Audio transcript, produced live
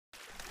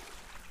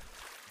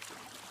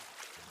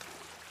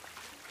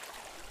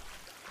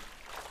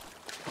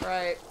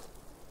Right.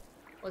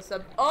 What's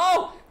up?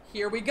 Oh!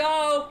 Here we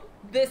go!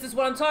 This is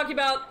what I'm talking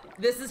about.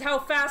 This is how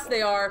fast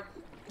they are.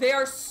 They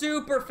are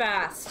super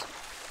fast.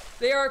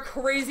 They are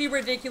crazy,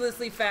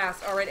 ridiculously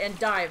fast. Alright, and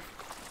dive.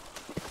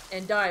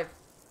 And dive.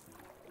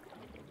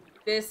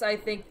 This, I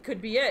think,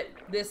 could be it.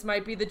 This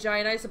might be the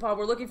giant IsOpOd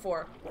we're looking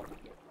for.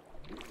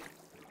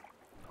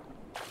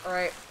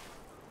 Alright.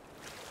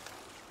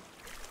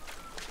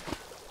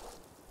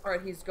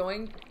 Alright, he's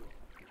going.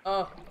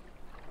 Oh.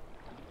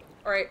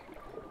 Alright.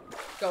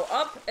 Go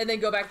up, and then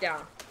go back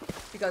down.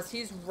 Because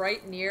he's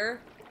right near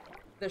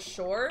the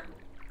shore.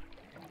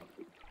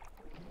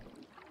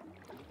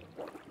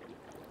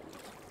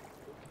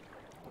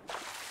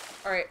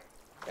 Alright.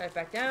 Dive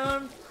back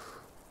down.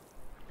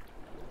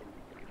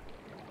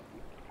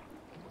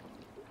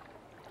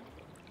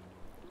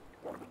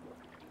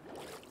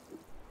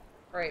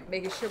 Alright,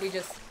 making sure we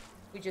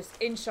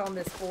just inch on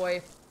this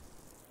boy.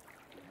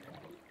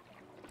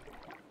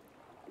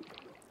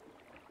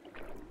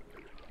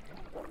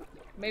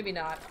 Maybe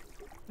not.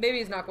 Maybe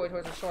he's not going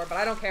towards the shore, but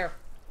I don't care.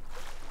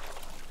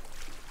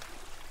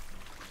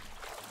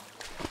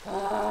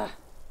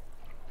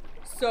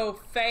 So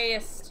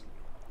fast.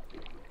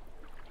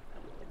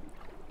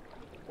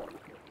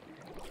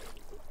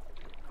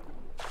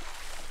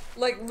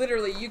 Like,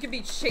 literally, you could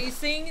be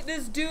chasing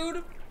this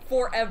dude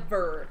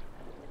forever.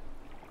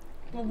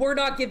 But we're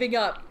not giving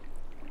up.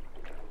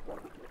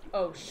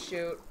 Oh,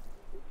 shoot.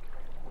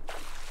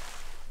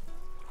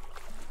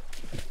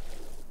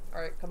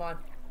 Alright, come on.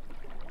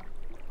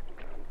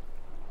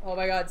 Oh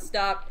my god,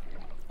 stop.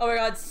 Oh my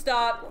god,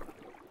 stop.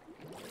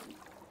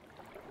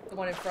 The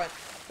one in front.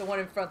 The one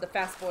in front, the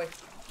fast boy.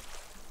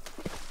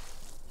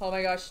 Oh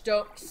my gosh,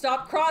 don't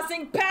stop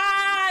crossing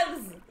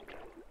paths!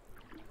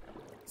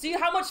 See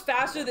how much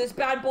faster this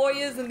bad boy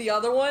is than the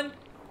other one?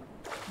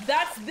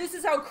 This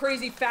is how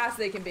crazy fast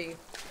they can be.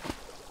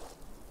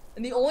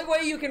 And the only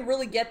way you can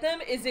really get them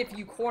is if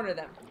you corner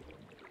them.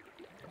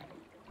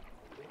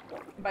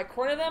 And by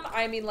corner them,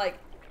 I mean like,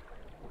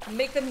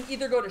 make them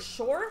either go to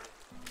shore,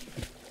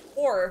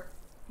 or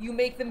you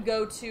make them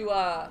go to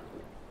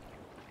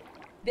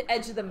the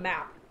edge of the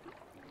map.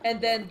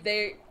 And then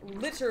they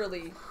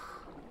literally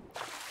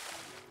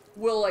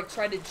will like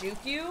try to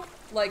juke you.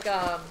 Like,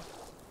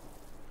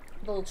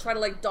 they'll try to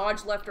like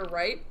dodge left or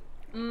right.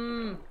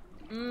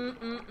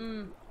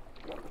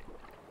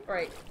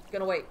 Alright,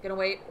 gonna wait, gonna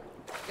wait.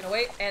 Gonna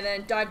wait, and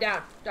then dive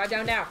down. Dive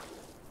down now.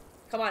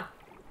 Come on.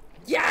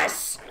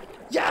 Yes!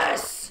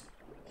 Yes!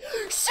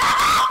 Shut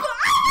up! Oh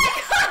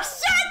my god,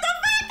 shut the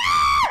fuck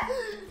up!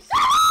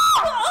 Shut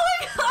up! Oh my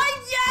god,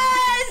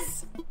 yes!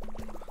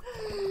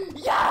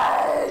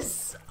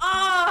 Yes!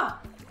 Ah!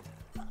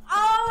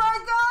 Oh my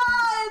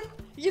god!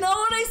 You know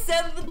what I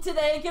said that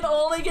today can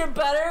only get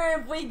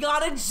better if we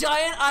got a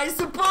giant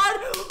IsOpOd?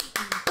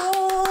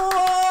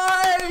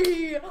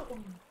 Boy!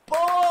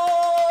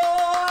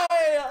 Boy!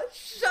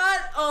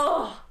 Shut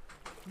up!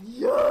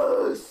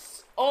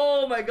 Yes!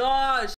 Oh my gosh!